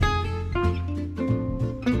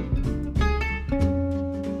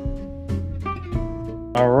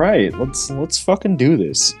right, let's fucking do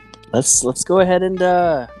this. Let's go ahead and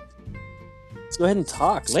talk.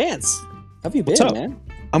 Lance, how have you What's been, up? man?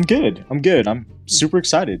 I'm good. I'm super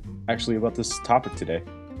excited actually about this topic today.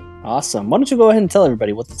 Awesome. Why don't you go ahead and tell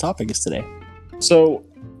everybody what the topic is today? So,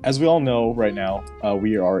 as we all know right now,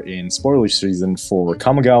 we are in spoiler season for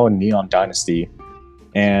Kamigawa and Neon Dynasty,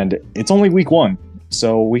 and it's only week 1,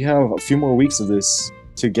 so we have a few more weeks of this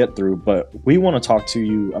to get through. But we want to talk to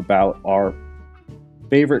you about our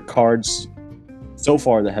favorite cards so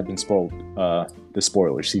far that have been spoiled this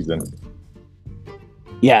spoiler season.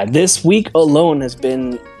 Yeah, this week alone has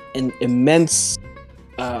been an immense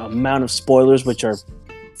amount of spoilers, which are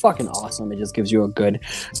fucking awesome. It just gives you a good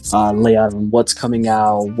layout on what's coming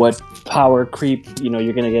out, what power creep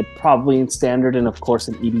you're gonna get probably in standard, and of course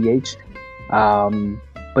in EDH.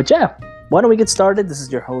 But yeah, why don't we get started? This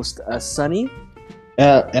is your host, Sunny.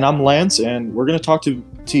 And I'm Lance, and we're going to talk to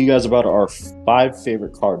you guys about our 5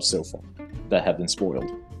 favorite cards so far that have been spoiled.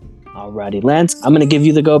 Alrighty, Lance, I'm going to give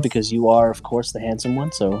you the go because you are, of course, the handsome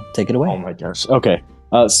one, so take it away. Oh my gosh. Okay.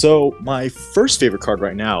 So my first favorite card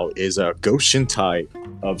right now is a Ghost Shintai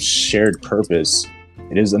of Shared Purpose.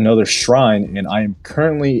 It is another shrine, and I am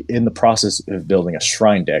currently in the process of building a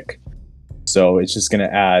shrine deck. So it's just going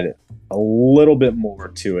to add a little bit more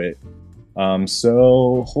to it.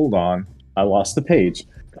 So hold on. I lost the page.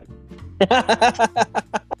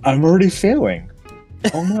 I'm already failing.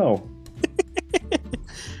 Oh no.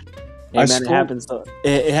 Hey, man, it happens.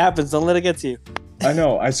 It happens. Don't let it get to you. I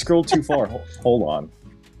know. I scrolled too far. Hold on.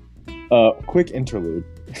 Quick interlude.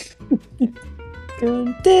 Oh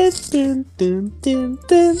no. This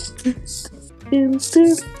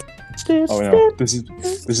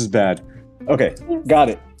is bad. Okay, got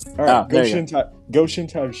it. All right. Ghost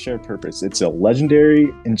Shintai of Shared Purpose. It's a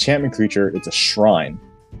legendary enchantment creature. It's a shrine.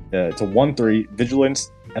 It's a 1/3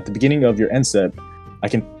 vigilance. At the beginning of your end step,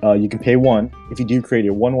 you can pay 1. If you do, create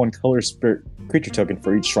a 1/1 color spirit creature token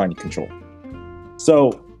for each shrine you control.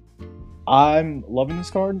 So, I'm loving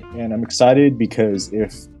this card, and I'm excited because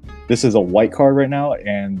if this is a white card right now,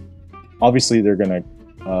 and obviously they're gonna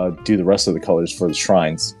do the rest of the colors for the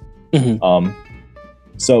shrines. Mm-hmm.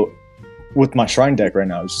 So, with my shrine deck right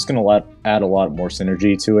now, it's just gonna add a lot more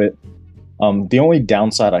synergy to it. The only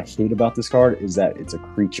downside I hate about this card is that it's a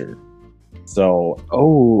creature. So,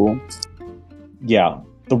 yeah,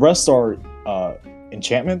 the rest are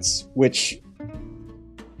enchantments, which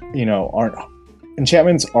aren't.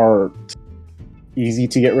 Enchantments are easy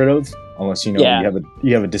to get rid of unless you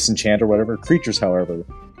have a disenchant or whatever. Creatures, however,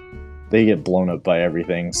 they get blown up by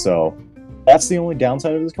everything. So that's the only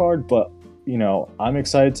downside of this card. But I'm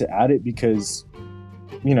excited to add it because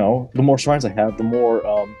the more shrines I have, the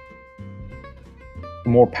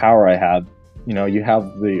more power I have. You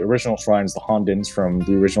have the original shrines, the Hondens from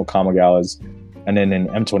the original Kamigawas, and then in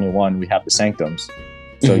M21 we have the Sanctums.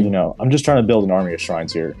 So I'm just trying to build an army of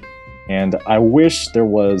shrines here, and I wish there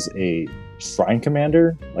was a shrine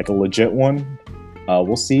commander, like a legit one.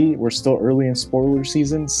 We'll see. We're still early in spoiler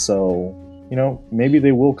season, so maybe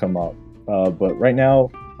they will come up. But right now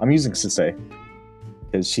I'm using Sisei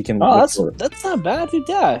because she can. Oh, that's not bad.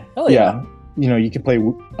 Yeah, hell yeah. You can pay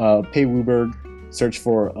Wooburg, search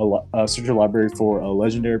your library for a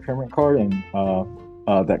legendary permanent card, and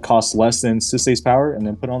that costs less than Sisei's power, and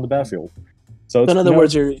then put it on the battlefield. So in other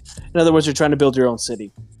words, you're trying to build your own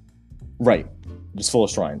city. Right, just full of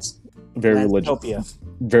shrines. Very religious.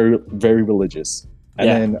 Very, very religious. And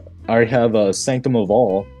then I have a Sanctum of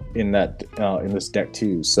All in this deck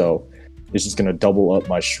too. So it's just gonna double up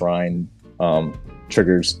my shrine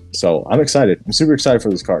triggers. So I'm excited. I'm super excited for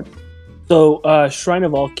this card. So Shrine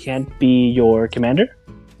of All can't be your commander?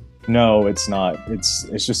 No, it's not.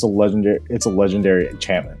 It's just a legendary. It's a legendary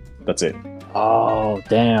enchantment. That's it. Oh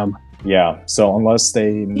damn. Yeah. So unless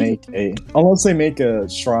they make a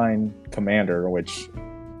shrine commander, which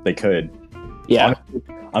they could. Yeah. Honestly,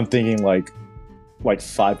 I'm thinking like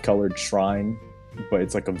 5-colored shrine, but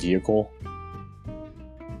it's like a vehicle.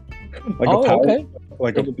 Like a power, okay.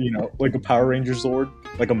 Like a Power Ranger Zord,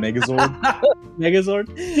 like a Megazord. Megazord.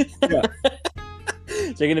 Yeah.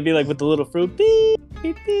 So you're gonna be like with the little fruit. Beep,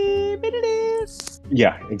 beep, beep, beep, beep.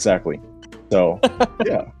 Yeah, exactly. So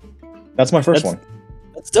yeah, that's my first one.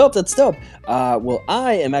 That's dope. Well,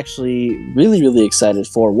 I am actually really, really excited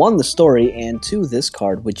for 1, the story, and 2, this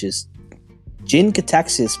card, which is Jin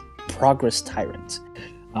Kataxis Progress Tyrant.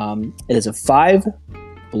 It is a 5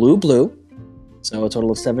 blue, so a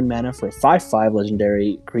total of 7 mana for a 5/5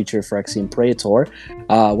 legendary creature Phyrexian Praetor.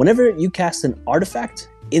 Whenever you cast an artifact,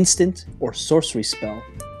 instant, or sorcery spell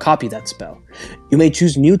copy that spell. You may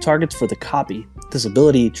choose new targets for the copy. This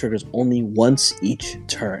ability triggers only once each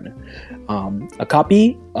turn. A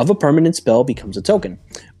copy of a permanent spell becomes a token.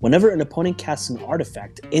 Whenever an opponent casts an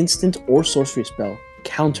artifact, instant, or sorcery spell,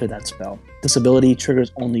 counter that spell. This ability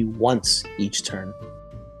triggers only once each turn.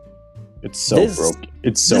 It's so broken.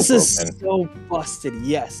 It's so broken. This is so busted.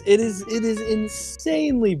 Yes, it is. It is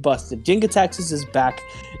insanely busted. Jin-Gitaxias is back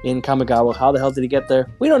in Kamigawa. How the hell did he get there?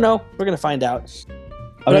 We don't know. We're gonna find out.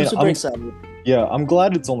 But I'm super excited. Yeah, I'm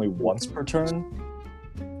glad it's only once per turn.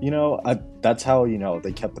 That's how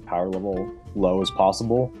they kept the power level low as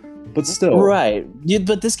possible. But still, right?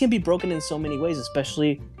 But this can be broken in so many ways,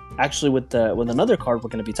 especially actually with another card we're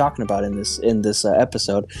going to be talking about in this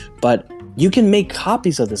episode. But you can make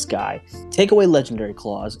copies of this guy, take away legendary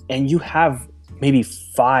clause, and you have maybe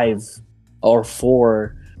 5 or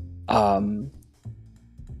 4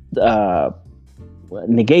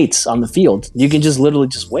 negates on the field. You can just literally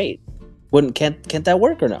just wait. Can't that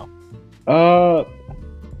work or no?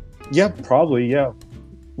 Yeah, probably, yeah.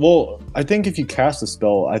 Well, I think if you cast a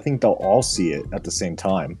spell, I think they'll all see it at the same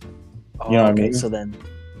time. You know what I mean? So then...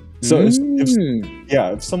 So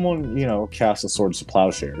if someone, casts a Swords to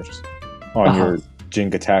Plowshares on your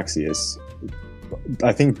Jin-Gitaxias,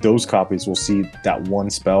 I think those copies will see that one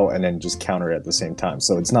spell and then just counter it at the same time.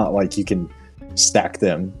 So it's not like you can stack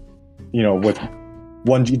them, with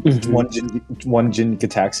one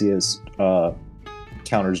Jin-Gitaxias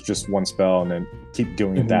counters just one spell and then keep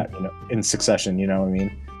doing that, in succession. You know what I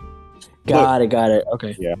mean? Got it.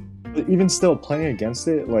 Okay. Yeah. But even still, playing against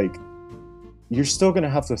it, like, you're still gonna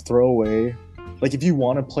have to throw away. Like, if you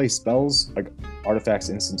want to play spells like artifacts,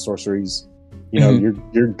 instant sorceries,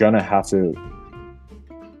 you're gonna have to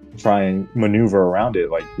try and maneuver around it.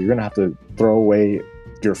 Like, you're gonna have to throw away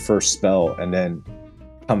your first spell and then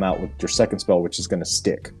come out with your second spell, which is gonna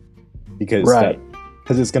stick because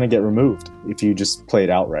it's gonna get removed if you just play it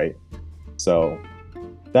outright. So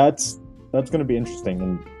that's gonna be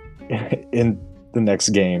interesting in the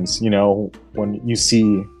next games. When you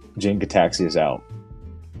see Jin-Gitaxias out.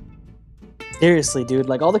 Seriously, dude,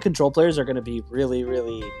 like, all the control players are going to be really,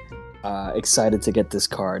 really excited to get this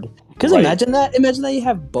card. Because imagine that you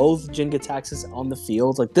have both Jin-Gitaxias on the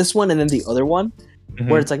field, like this one and then the other one,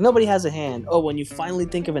 where it's like nobody has a hand. Oh, when you finally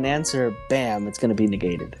think of an answer, bam, it's going to be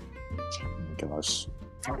negated. Oh my gosh.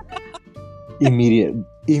 Immediate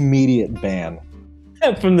ban.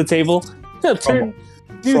 From the table. Turn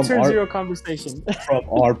zero conversation. From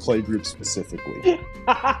our play group specifically.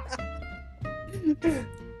 I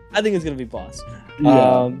think it's gonna be boss.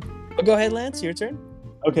 Yeah. But go ahead, Lance. Your turn.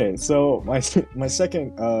 Okay, so my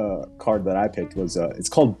second card that I picked was it's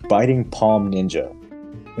called Biting Palm Ninja.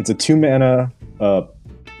 It's a 2-mana.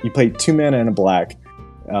 You play 2 mana and a black.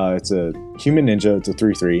 It's a human ninja. It's a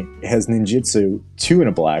 3/3. It has ninjutsu 2 and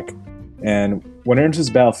a black. And when it enters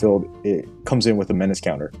the battlefield, it comes in with a menace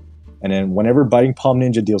counter. And then whenever Biting Palm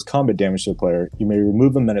Ninja deals combat damage to the player, you may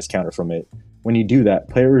remove a menace counter from it. When you do that,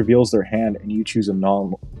 player reveals their hand and you choose a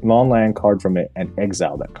non-land card from it and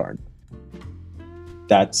exile that card.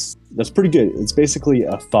 That's pretty good. It's basically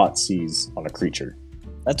a Thought Seize on a creature.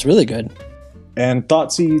 That's really good. And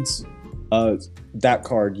Thought Seize, that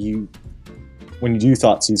card, when you do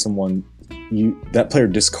Thought Seize someone, that player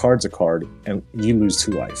discards a card and you lose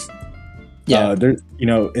 2 life. Yeah,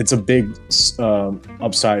 it's a big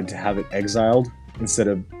upside to have it exiled instead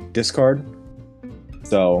of discard.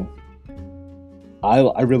 So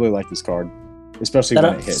I really like this card, especially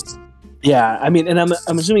when it hits. Yeah, I mean, and I'm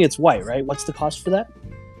assuming it's white, right? What's the cost for that?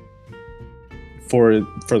 For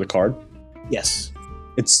the card? Yes.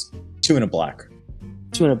 It's 2 and a black.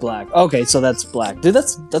 2 and a black. Okay, so that's black. Dude,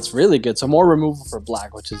 that's really good. So more removal for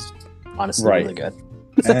black, which is honestly really good.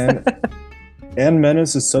 And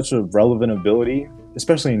Menace is such a relevant ability,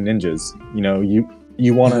 especially in ninjas.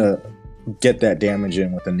 You want to get that damage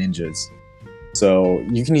in with the ninjas. So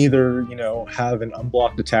you can either, have an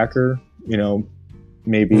unblocked attacker,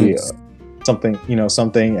 maybe something,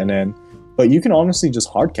 and then, but you can honestly just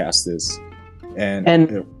hardcast this, and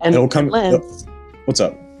it'll come. Lance, what's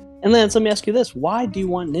up? And Lance, let me ask you this: why do you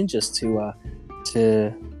want ninjas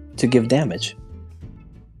to give damage?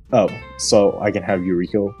 Oh, so I can have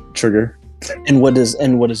Yuriko trigger. And what does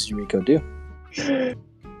Yuriko do?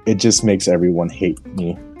 It just makes everyone hate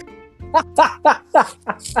me.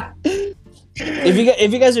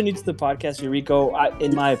 If you guys are new to the podcast, Yuriko,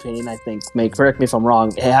 in my opinion, I think, correct me if I'm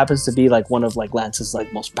wrong, it happens to be like one of like Lance's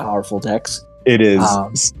like most powerful decks. It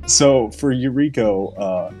is. So for Yuriko,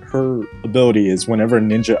 her ability is whenever a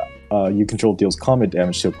ninja you control deals combat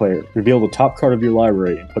damage to a player, reveal the top card of your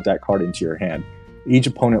library and put that card into your hand. Each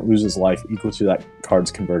opponent loses life equal to that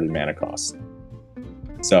card's converted mana cost.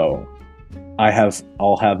 So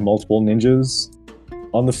I'll have multiple ninjas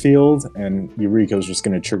on the field, and Yuriko's just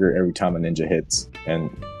going to trigger every time a ninja hits. And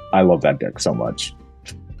I love that deck so much.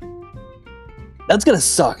 That's gonna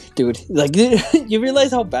suck, dude. Like, you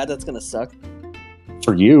realize how bad that's gonna suck?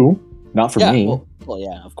 For you, not for me. Well,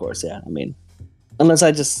 yeah, of course, yeah. I mean, unless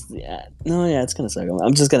I just, it's gonna suck.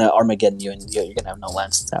 I'm just gonna Armageddon you, and you're gonna have no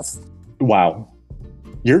lands to tap. Wow,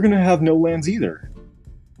 you're gonna have no lands either,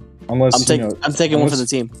 unless I'm taking one for the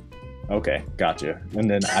team. Okay, gotcha. And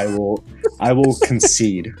then I will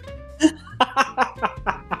concede.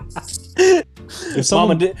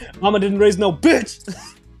 Mama didn't raise no bitch.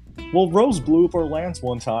 Well, Rose blew up our lands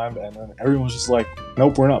one time, and then everyone was just like,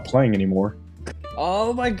 "Nope, we're not playing anymore."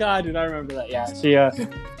 Oh my god, dude, I remember that. Yeah,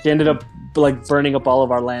 she ended up like burning up all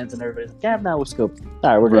of our lands, and everybody's like, "Yeah, now we're scoped."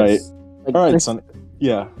 All right, we're good. Right. Like, all right, Sonny.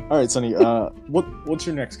 Yeah. All right, Sonny. What's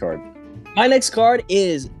your next card? My next card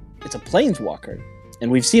it's a Planeswalker, and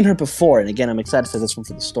we've seen her before. And again, I'm excited for this one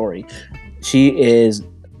for the story. She is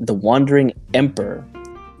the Wandering Emperor,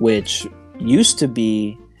 which used to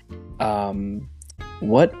be,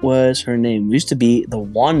 what was her name? Used to be the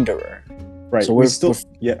Wanderer. Right. So we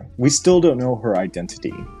still don't know her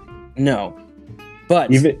identity. No, but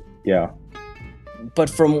But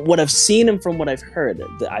from what I've seen and from what I've heard,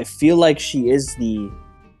 I feel like she is the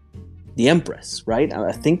Empress, right?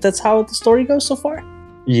 I think that's how the story goes so far.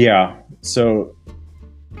 Yeah. So,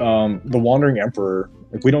 the Wandering Emperor.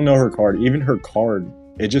 Like, we don't know her card. Even her card,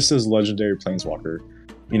 it just says Legendary Planeswalker.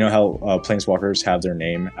 You know how Planeswalkers have their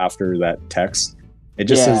name after that text. It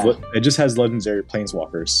just says it just has Legendary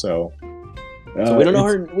Planeswalkers. So we don't know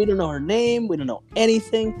her. We don't know her name. We don't know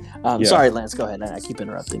anything. Sorry, Lance. Go ahead. I keep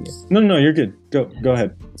interrupting you. No, you're good. Go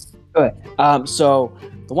ahead. Go ahead. So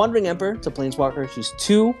the Wandering Emperor, it's a Planeswalker. She's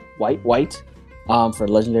 2 white. For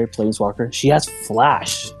Legendary Planeswalker, she has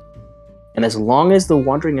Flash. And as long as the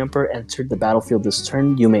Wandering Emperor entered the battlefield this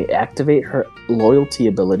turn, you may activate her loyalty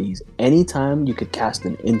abilities anytime you could cast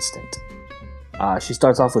an instant. She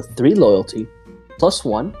starts off with 3 loyalty,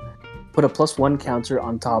 +1. Put a +1 counter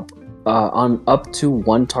on top on up to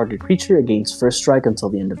 1 target creature against first strike until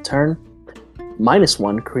the end of turn.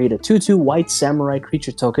 -1, create a 2/2 white samurai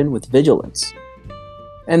creature token with vigilance.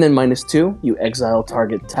 And then -2, you exile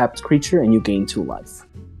target tapped creature and you gain 2 life.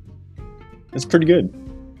 That's pretty good.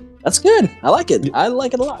 That's good. I like it. I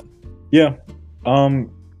like it a lot. Yeah.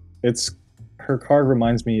 It's her card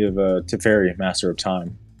reminds me of Teferi, Master of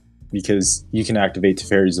Time, because you can activate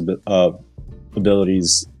Teferi's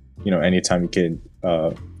abilities, anytime you can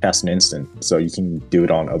cast an instant, so you can do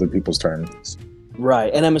it on other people's turns.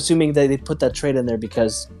 Right, and I'm assuming that they put that trait in there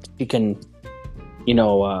because you can,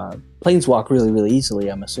 planeswalk really, really easily.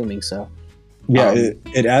 I'm assuming so. Yeah,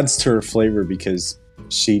 it adds to her flavor because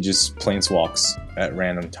she just planeswalks at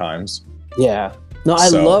random times. Yeah. No, I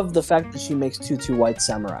love the fact that she makes 2/2 white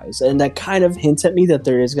samurais, and that kind of hints at me that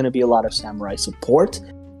there is going to be a lot of samurai support,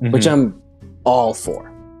 which I'm all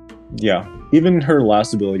for. Yeah, even her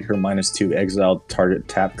last ability, her -2 exile target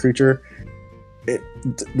tap creature.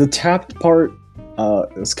 The tapped part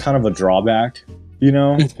is kind of a drawback,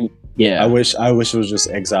 Yeah. I wish it was just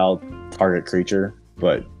exile target creature,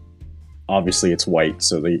 but obviously it's white,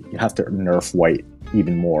 so they have to nerf white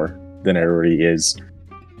even more than it already is.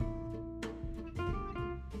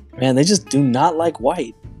 Man, they just do not like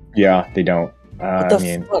white. Yeah, they don't. What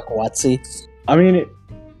the fuck, Watsy? I mean,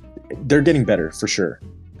 they're getting better for sure.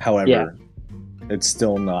 However, it's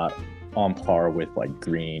still not on par with like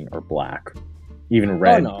green or black. Even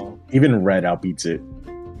red. Even red outbeats it.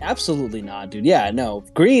 Absolutely not, dude. Yeah, no.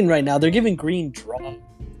 Green right now, they're giving green draw,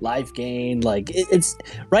 life gain. Like it's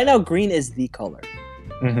right now, green is the color.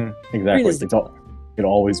 Exactly. It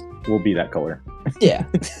always will be that color. Yeah.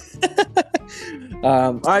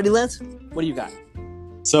 Alrighty, Lance. What do you got?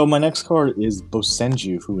 So my next card is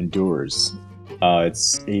Bosenju, Who Endures.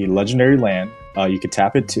 It's a legendary land. You can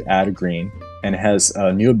tap it to add a green, and it has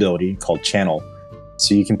a new ability called Channel.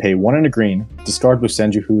 So you can pay 1 and a green, discard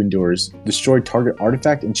Bosenju, Who Endures, destroy target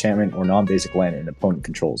artifact, enchantment, or non-basic land an opponent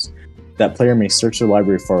controls. That player may search their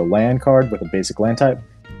library for a land card with a basic land type,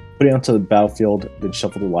 put it onto the battlefield, then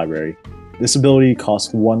shuffle the library. This ability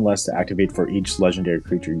costs 1 less to activate for each legendary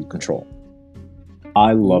creature you control.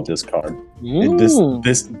 I love this card.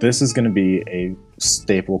 This is going to be a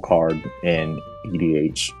staple card in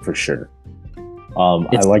EDH for sure.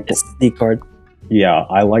 I like the card. Yeah,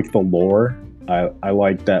 I like the lore. I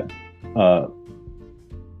like that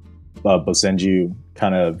Bosenju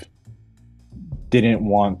kind of didn't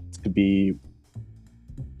want to be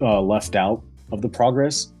left out of the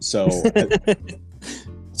progress. So,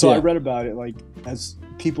 I read about it. Like as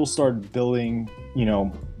people started building,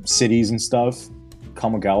 cities and stuff,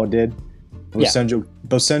 Kamigawa did.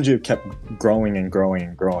 Bosenju kept growing and growing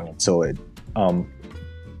and growing until it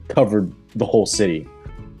covered the whole city,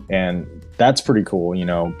 and that's pretty cool.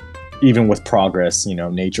 Even with progress,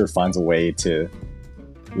 nature finds a way to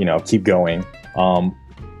keep going.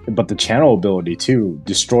 But the channel ability too,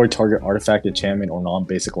 destroy target artifact, enchantment, or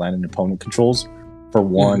non-basic land an opponent controls for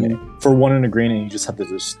one in a green, and you just have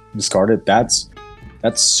to discard it. That's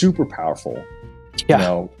super powerful.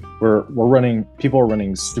 Yeah. People are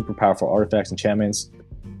running super powerful artifacts, enchantments,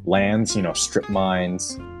 lands, strip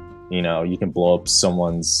mines. You can blow up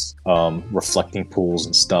someone's reflecting pools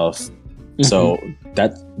and stuff. So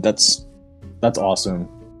that's awesome.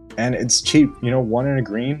 And it's cheap, 1 in a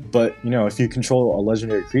green, but if you control a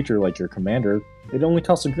legendary creature like your commander, it only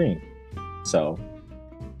costs a green. So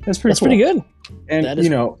that's pretty good. And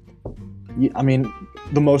I mean,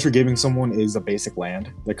 the most you're giving someone is a basic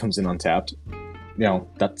land that comes in untapped.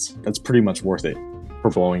 That's pretty much worth it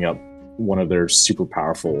for blowing up one of their super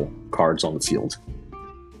powerful cards on the field.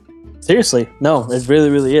 Seriously, no, it really,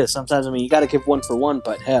 really is. Sometimes, you got to give 1 for 1,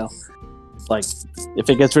 but hell, like, if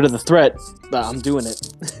it gets rid of the threat, I'm doing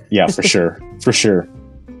it. Yeah, for sure. For sure.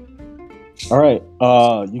 All right.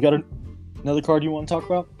 You got another card you want to talk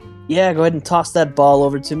about? Yeah, go ahead and toss that ball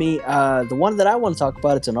over to me. The one that I want to talk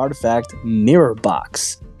about, it's an artifact, Mirror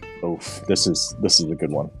Box. Oh, this is a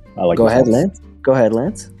good one. I like. Go ahead, Lance.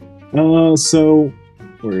 So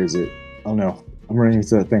where is it? Oh no, I'm running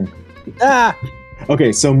into that thing. Ah.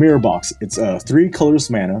 Okay, so Mirror Box. It's 3 colorless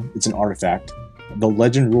mana. It's an artifact. The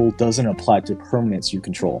legend rule doesn't apply to permanents you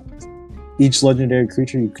control. Each legendary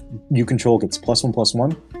creature you control gets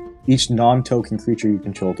 +1/+1. Each non-token creature you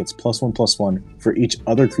control gets +1/+1 for each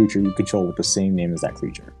other creature you control with the same name as that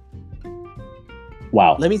creature.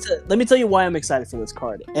 Wow. Let me tell you why I'm excited for this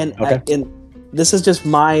card. And okay. And this is just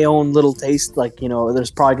my own little taste. Like,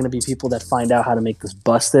 there's probably going to be people that find out how to make this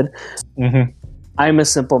busted. Mm-hmm. I'm a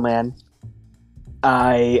simple man.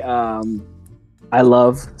 I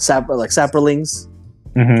love sapperlings.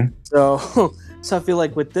 Mm-hmm. So I feel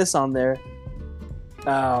like with this on there,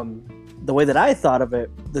 the way that I thought of it,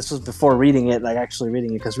 this was before reading it, like actually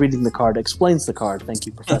reading it, because reading the card explains the card. Thank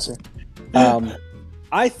you, Professor.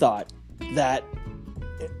 I thought that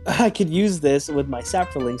I could use this with my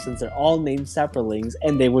sapperlings since they're all named sapperlings,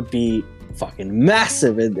 and they would be fucking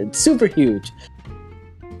massive and super huge.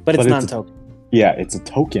 But it's non-token. It's a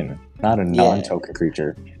token, not a non-token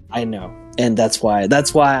creature. I know. And that's why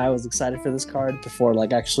I was excited for this card before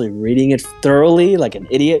actually reading it thoroughly like an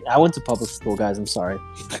idiot. I went to public school, guys. I'm sorry.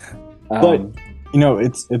 But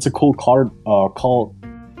it's a cool card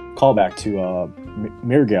callback to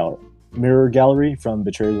Mirror Gallery from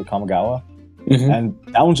Betrayers of Kamigawa. Mm-hmm. And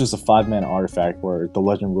that one's just a 5-mana artifact where the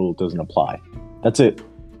legend rule doesn't apply. That's it.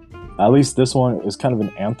 At least this one is kind of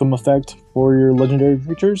an anthem effect for your legendary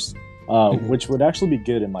creatures, which would actually be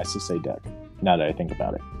good in my 6A deck, now that I think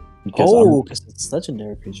about it. Because it's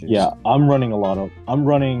legendary creatures. Yeah,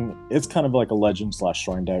 it's kind of like a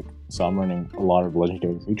legend/shrine deck, so I'm running a lot of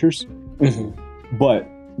legendary creatures. Mm-hmm. But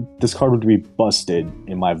this card would be busted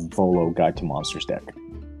in my Volo Guide to Monsters deck.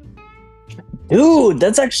 Dude,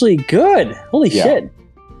 that's actually good. Holy shit.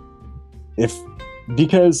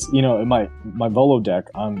 Because in my Volo deck,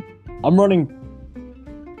 I'm running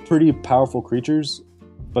pretty powerful creatures,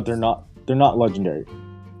 but they're not legendary.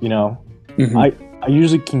 Mm-hmm. I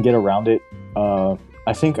usually can get around it.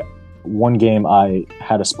 I think one game I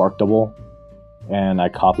had a Spark Double, and I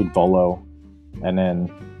copied Volo, and then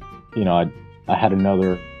I had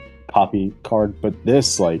another copy card. But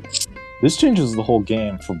this changes the whole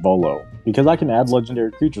game for Volo because I can add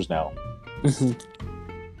legendary creatures now. Mm-hmm.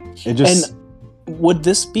 And would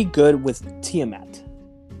this be good with Tiamat?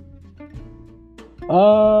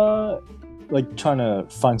 Trying to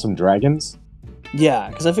find some dragons. Yeah,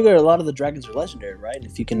 because I figure a lot of the dragons are legendary, right? And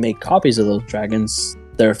if you can make copies of those dragons,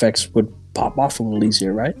 their effects would pop off a little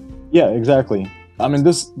easier, right? Yeah, exactly. I mean,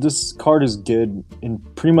 this card is good in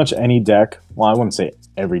pretty much any deck. Well, I wouldn't say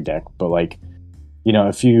every deck, but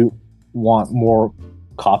if you want more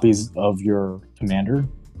copies of your commander,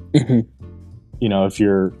 mm-hmm. If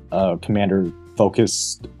you're a commander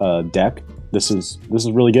focused deck, this is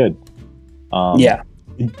really good. Yeah,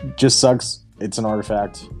 it just sucks. It's an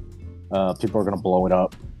artifact. People are going to blow it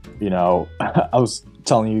up. I was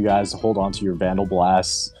telling you guys to hold on to your Vandal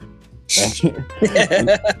Blasts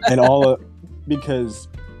and all because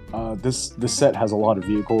this set has a lot of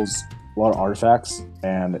vehicles, a lot of artifacts,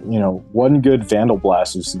 and one good Vandal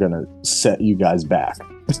Blast is going to set you guys back.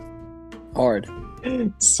 Hard.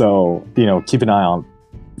 So, keep an eye on,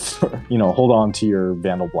 hold on to your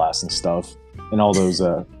Vandal Blast and stuff. and all those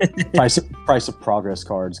price of progress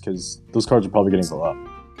cards, because those cards are probably going to go up.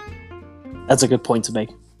 That's a good point to make.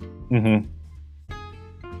 Mm-hmm.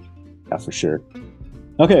 Yeah, for sure.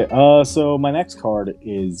 Okay, so my next card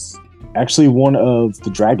is actually one of the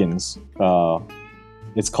dragons.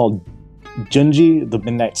 It's called Junji the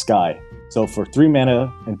Midnight Sky. So for 3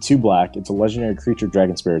 mana and 2 black, it's a legendary creature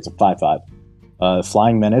dragon spirit. It's a 5/5.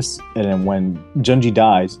 Flying menace, and then when Junji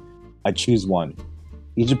dies, I choose one.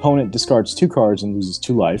 Each opponent discards 2 cards and loses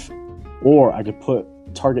 2 life. Or I could put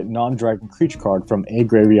target non-dragon creature card from a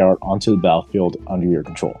graveyard onto the battlefield under your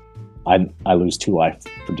control. I lose 2 life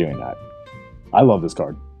for doing that. I love this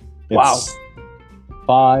card. It's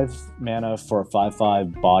 5 mana for a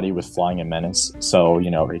 5/5 body with flying and menace. So,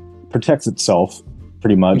 it protects itself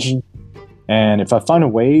pretty much. Mm-hmm. And if I find a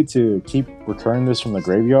way to keep recurring this from the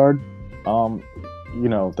graveyard,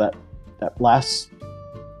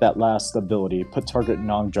 that last ability, put target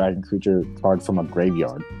non-dragon creature card from a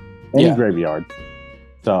graveyard. Any graveyard.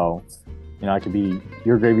 So, I could be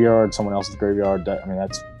your graveyard, someone else's graveyard.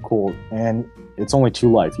 That's cool. And it's only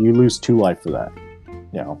 2 life. You lose 2 life for that.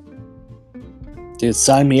 Dude,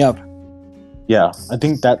 sign me up. Yeah, I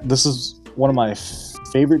think that this is one of my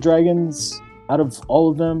favorite dragons out of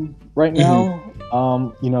all of them right now.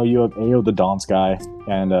 Mm-hmm. You have Ao the Dawn Sky,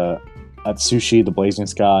 and Atsushi the Blazing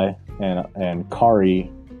Sky, and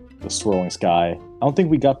Kari the Swirling Sky. I don't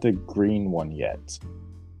think we got the green one yet.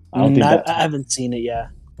 I haven't seen it yet.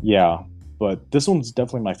 Yeah, but this one's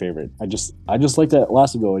definitely my favorite. I just like that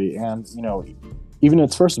last ability, and even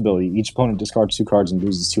its first ability, each opponent discards 2 cards and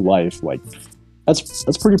loses 2 life. Like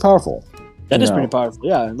that's pretty powerful. That is pretty powerful.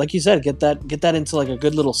 Yeah, like you said, get that into like a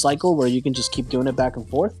good little cycle where you can just keep doing it back and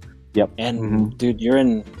forth. Yep. And dude, you're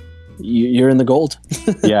in the gold.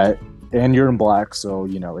 Yeah, and you're in black, so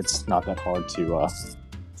it's not that hard to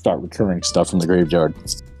start recurring stuff from the graveyard.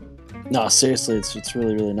 No, seriously, it's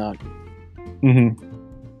really, really not.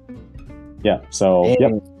 Mm-hmm. Yeah. So.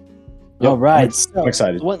 Yep. All right. I'm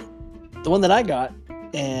excited. The one that I got,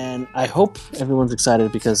 and I hope everyone's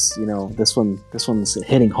excited because this one's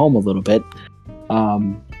hitting home a little bit.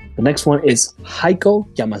 The next one is Heiko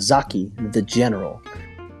Yamazaki, the General.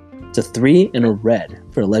 It's a 3 and a red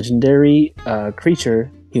for a legendary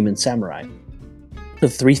creature, human samurai. The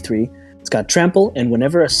 3/3. It's got trample, and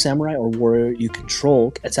whenever a samurai or warrior you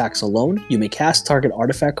control attacks alone, you may cast target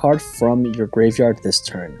artifact card from your graveyard this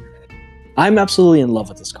turn. I'm absolutely in love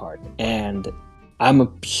with this card, and I'm a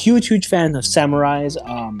huge fan of samurais.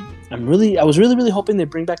 I was really hoping they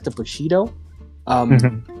bring back the Bushido,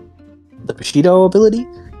 the Bushido ability,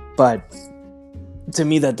 but to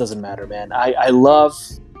me that doesn't matter, man. I love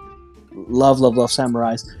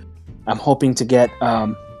samurais. I'm hoping to get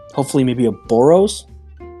hopefully maybe a Boros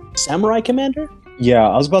Samurai Commander? Yeah,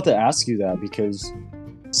 I was about to ask you that because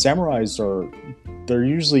samurais they're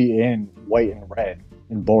usually in white and red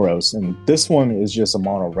in Boros, and this one is just a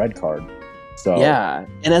mono red card. So yeah,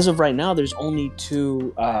 and as of right now, there's only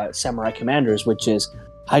 2 Samurai Commanders, which is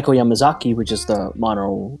Heiko Yamazaki, which is the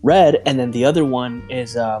mono red, and then the other one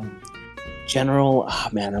is General. Oh,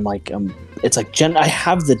 man, it's like I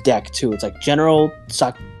have the deck too. It's like General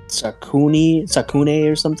Sakune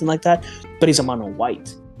or something like that, but he's a mono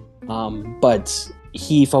white. But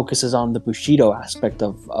he focuses on the Bushido aspect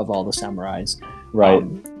of all the samurais. Right.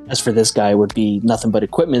 As for this guy, it would be nothing but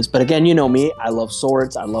equipments. But again, you know me, I love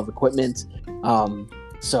swords, I love equipment.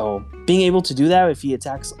 So being able to do that if he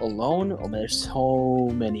attacks alone, there's so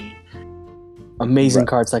many amazing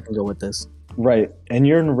cards that can go with this. Right. And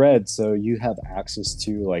you're in red, so you have access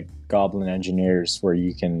to like Goblin Engineers where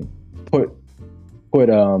you can put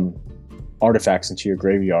artifacts into your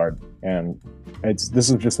graveyard, and this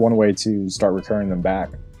is just one way to start recurring them back.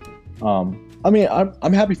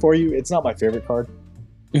 I'm happy for you. It's not my favorite card.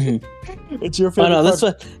 Mm-hmm. It's your favorite. Oh no, that's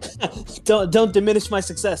what. Don't diminish my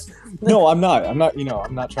success. No, I'm not. I'm not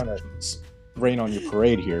trying to rain on your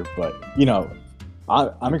parade here, but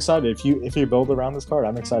I'm excited. If you build around this card,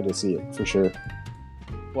 I'm excited to see it for sure.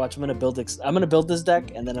 Watch, I'm gonna build this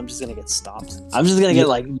deck, and then I'm just gonna get stomped. I'm just gonna get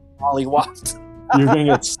like mollywopped. You're gonna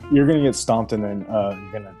get stomped, and then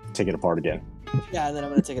you're gonna take it apart again. Yeah, and then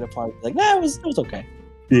I'm gonna take it apart. Like, nah, it was okay.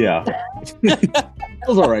 Yeah, it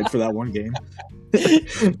was all right for that one game. I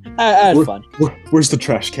had fun. Where's the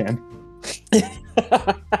trash can?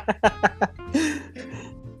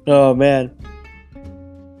 Oh man.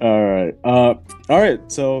 All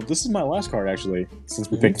right. So this is my last card actually,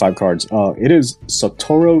 since we picked 5 cards. It is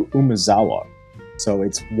Satoru Umezawa. So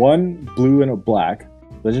it's 1 blue and a black.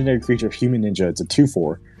 Legendary creature, human ninja. It's a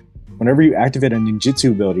 2/4. Whenever you activate a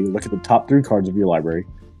ninjutsu ability, look at the top 3 cards of your library.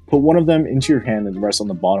 Put one of them into your hand and the rest on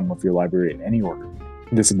the bottom of your library in any order.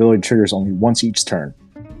 This ability triggers only once each turn.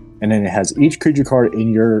 And then it has each creature card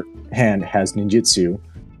in your hand has ninjutsu,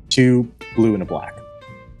 2 blue and a black.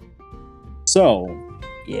 So,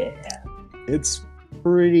 yeah. It's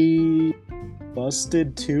pretty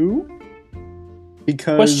busted too.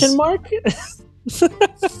 Because question mark?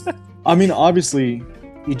 I mean, obviously,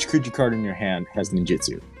 each creature card in your hand has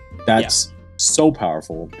ninjutsu. That's so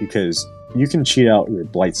powerful because you can cheat out your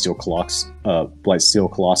Blightsteel Colossuses.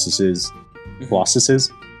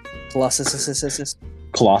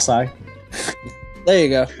 Colossi. There you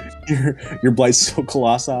go. Your Blightsteel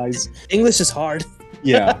Colossi. English is hard.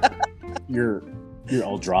 Yeah. Your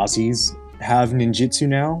Eldrazi's have ninjutsu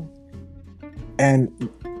now. And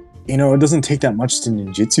you know, it doesn't take that much to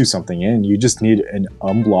ninjutsu something in. You just need an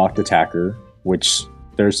unblocked attacker, which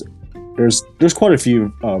there's quite a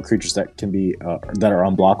few creatures that can be that are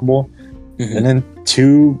unblockable, and then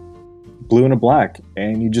 2 blue and a black,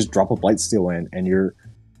 and you just drop a Blightsteel in, and you're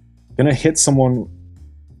gonna hit someone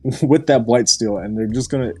with that Blightsteel, and they're just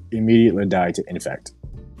gonna immediately die to infect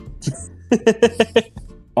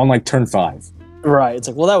on like turn 5. Right. It's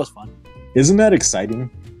like, well, that was fun. Isn't that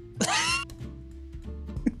exciting?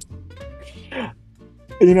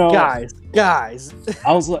 You know, guys.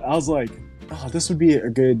 I was like, oh, this would be a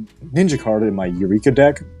good ninja card in my Eureka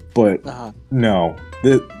deck, but no,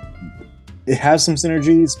 it has some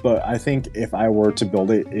synergies. But I think if I were to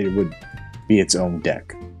build it, it would be its own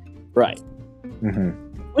deck. Right. Mm-hmm.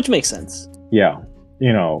 Which makes sense. Yeah,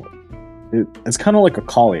 you know, it's kind of like a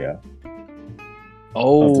Kalia.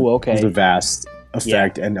 Oh, okay. The vast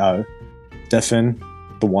effect, and Stefan,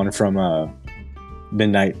 the one from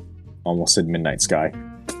Midnight, almost said Midnight Sky.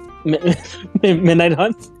 Midnight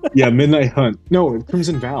Hunt? Yeah, Midnight Hunt. No,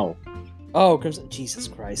 Crimson Vow. Oh, Crimson! Jesus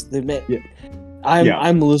Christ!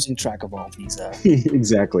 I'm losing track of all these.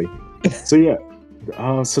 Exactly. So yeah,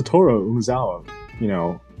 Satoru Umezawa. You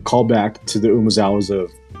know, call back to the Umezawas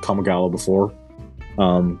of Kamigawa before.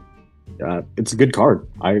 It's a good card.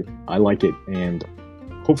 I like it, and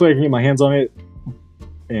hopefully I can get my hands on it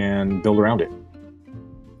and build around it.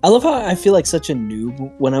 I love how I feel like such a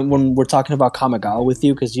noob when we're talking about Kamigawa with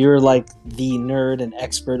you, because you're like the nerd and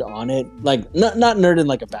expert on it. Like not nerd in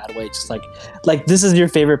like a bad way, just like this is your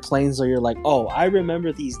favorite plane, so you're like, oh, I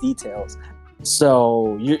remember these details.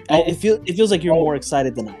 So it feels like you're more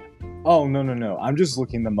excited than I am. Oh no! I'm just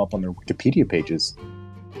looking them up on their Wikipedia pages.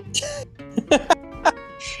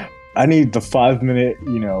 I need the 5-minute,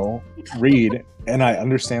 read, and I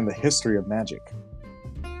understand the history of Magic.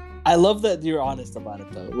 I love that you're honest about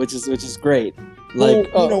it, though, which is great.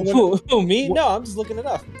 Like, who me? No, I'm just looking it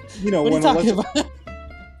up. What are you talking about?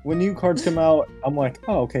 When new cards come out, I'm like,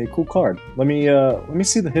 oh, okay, cool card. Let me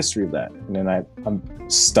see the history of that, and then I'm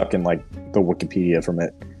stuck in like the Wikipedia from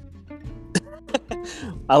it.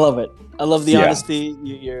 I love it. I love the honesty.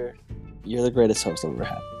 You're the greatest host I've ever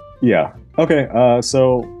had. Yeah. Okay.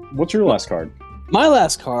 So what's your last card? My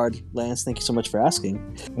last card, Lance, thank you so much for asking,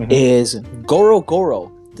 is Goro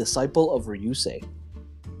Goro, Disciple of Ryusei.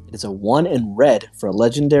 It is a 1 in red for a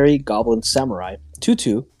legendary Goblin Samurai,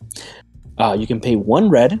 2/2. You can pay 1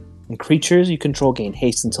 red, and creatures you control gain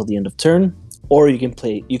haste until the end of turn. Or you can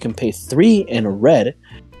pay 3 in red,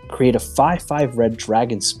 create a 5/5 red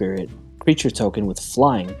Dragon Spirit creature token with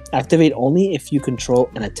flying. Activate only if you control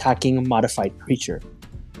an attacking modified creature.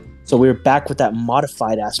 So we're back with that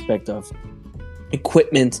modified aspect of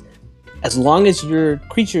equipment. As long as your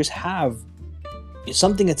creatures have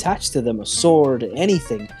something attached to them, a sword,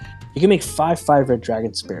 anything, you can make 5/5 red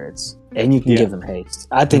Dragon Spirits, and you can give them haste.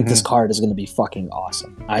 I think this card is going to be fucking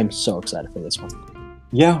awesome. I'm so excited for this one.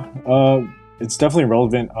 Yeah, it's definitely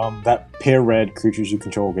relevant. That pair red creatures you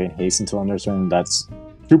control gain haste until end of turn. That's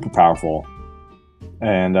super powerful.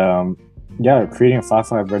 And creating a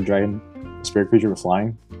 5/5 red Dragon Spirit creature with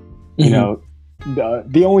flying. You know,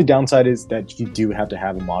 the only downside is that you do have to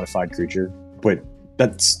have a modified creature, but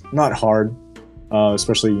that's not hard.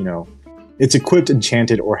 Especially, it's equipped,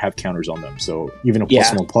 enchanted, or have counters on them. So even a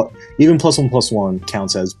 +1/+1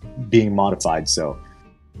 counts as being modified. So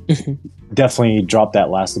definitely drop that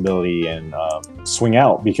last ability and swing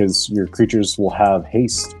out, because your creatures will have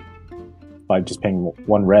haste by just paying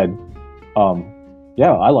 1 red.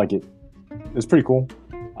 I like it. It's pretty cool.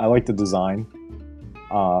 I like the design.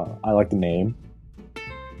 I like the name.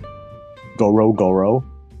 Goro Goro.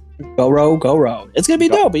 Goro. It's gonna be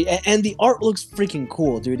dope, and the art looks freaking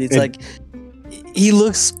cool, dude. It's like he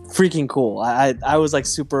looks freaking cool. I was like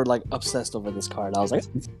super like obsessed over this card. I was like,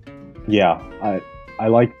 yeah, I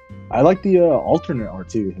like the alternate art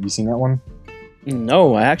too. Have you seen that one?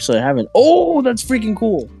 No, I actually haven't. Oh, that's freaking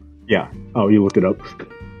cool. Yeah. Oh, you looked it up.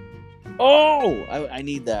 Oh, I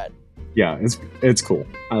need that. Yeah, it's cool.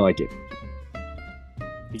 I like it.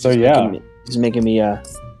 He's So just making me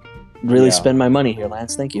really Yeah. spend my money here,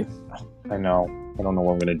 Lance. Thank you. I know. I don't know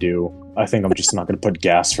what I'm gonna do. I think I'm just not gonna put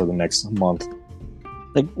gas for the next month.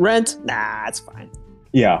 Like rent? Nah, it's fine.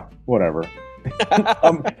 Yeah, whatever.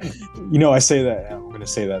 I say that. I'm gonna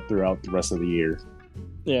say that throughout the rest of the year.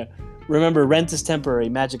 Yeah. Remember, rent is temporary.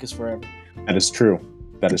 Magic is forever. That is true.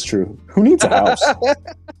 That is true. Who needs a house?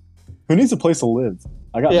 Who needs a place to live?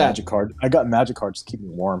 I got magic cards. I got magic cards to keep me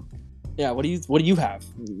warm. Yeah. What do you have?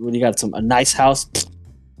 What do you got? A nice house?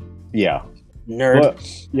 Yeah. Nerd.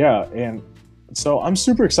 But, yeah, and so I'm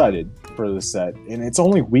super excited for this set, and it's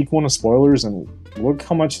only week 1 of spoilers, and look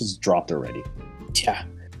how much has dropped already. Yeah.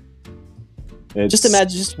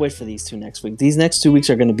 Just wait for these 2 next week. These next 2 weeks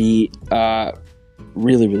are going to be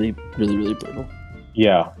really, really, really, really brutal.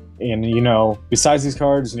 Yeah, and besides these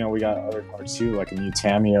cards, we got other cards too, like a new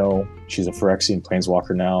Tameo. She's a Phyrexian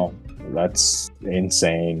Planeswalker now. That's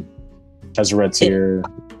insane. Tezzeret here.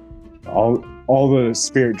 All the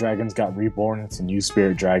Spirit Dragons got reborn into new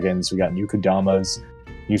Spirit Dragons. We got new Kodamas,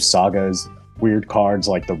 new Sagas, weird cards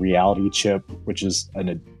like the Reality Chip, which is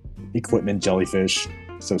an equipment jellyfish.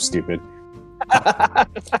 So stupid.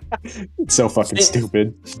 It's so fucking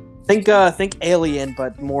stupid. Think Alien,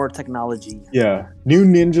 but more technology. Yeah. New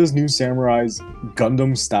ninjas, new samurais,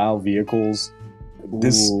 Gundam style vehicles.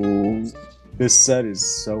 This set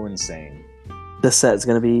is so insane. This set is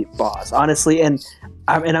gonna be boss, honestly, and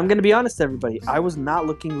I'm gonna be honest to everybody. I was not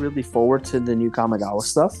looking really forward to the new Kamigawa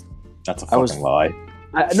stuff. That's a fucking lie.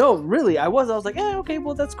 No, really, I was like, okay,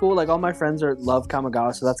 well, that's cool. Like, all my friends love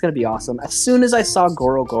Kamigawa, so that's gonna be awesome. As soon as I saw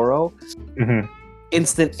Goro, mm-hmm.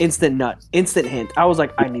 instant nut, instant hint. I was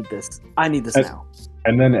like, I need this now.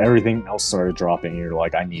 And then everything else started dropping. You're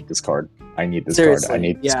like, I need this card. I need this Seriously, card. I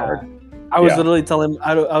need this card. I was literally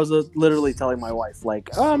telling my wife, like,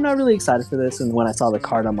 oh, I'm not really excited for this. And when I saw the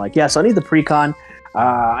card, I'm like, so I need the pre-con.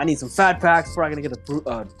 I need some fat packs before I'm gonna get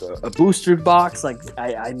a booster box. Like,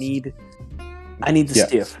 I need the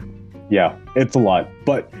stiff. Yeah, it's a lot.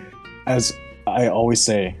 But as I always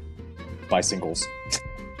say, buy singles.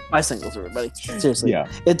 Buy singles, everybody. Seriously. Yeah.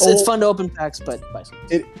 It's fun to open packs, but buy singles.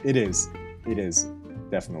 It is.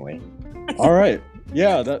 Definitely. All right.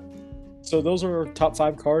 Yeah, so those are our top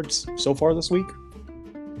 5 cards so far this week.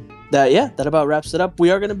 That about wraps it up.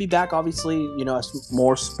 We are going to be back, obviously, as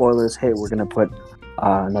more spoilers hit. We're going to put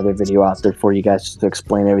another video out there for you guys just to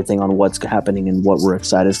explain everything on what's happening and what we're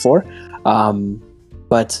excited for.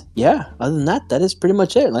 But yeah, other than that is pretty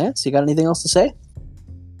much it. Lance, you got anything else to say?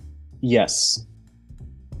 Yes.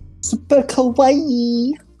 Super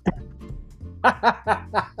kawaii.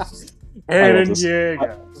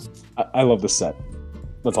 I love this set.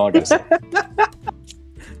 That's all I gotta say.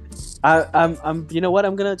 I'm. You know what?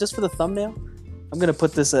 I'm gonna, just for the thumbnail, I'm gonna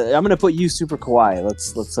put this. I'm gonna put you super kawaii.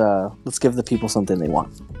 Let's give the people something they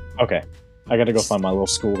want. Okay, I gotta go find my little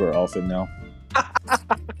schoolgirl outfit now.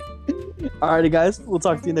 Alrighty, guys. We'll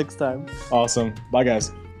talk to you next time. Awesome. Bye,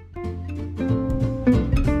 guys.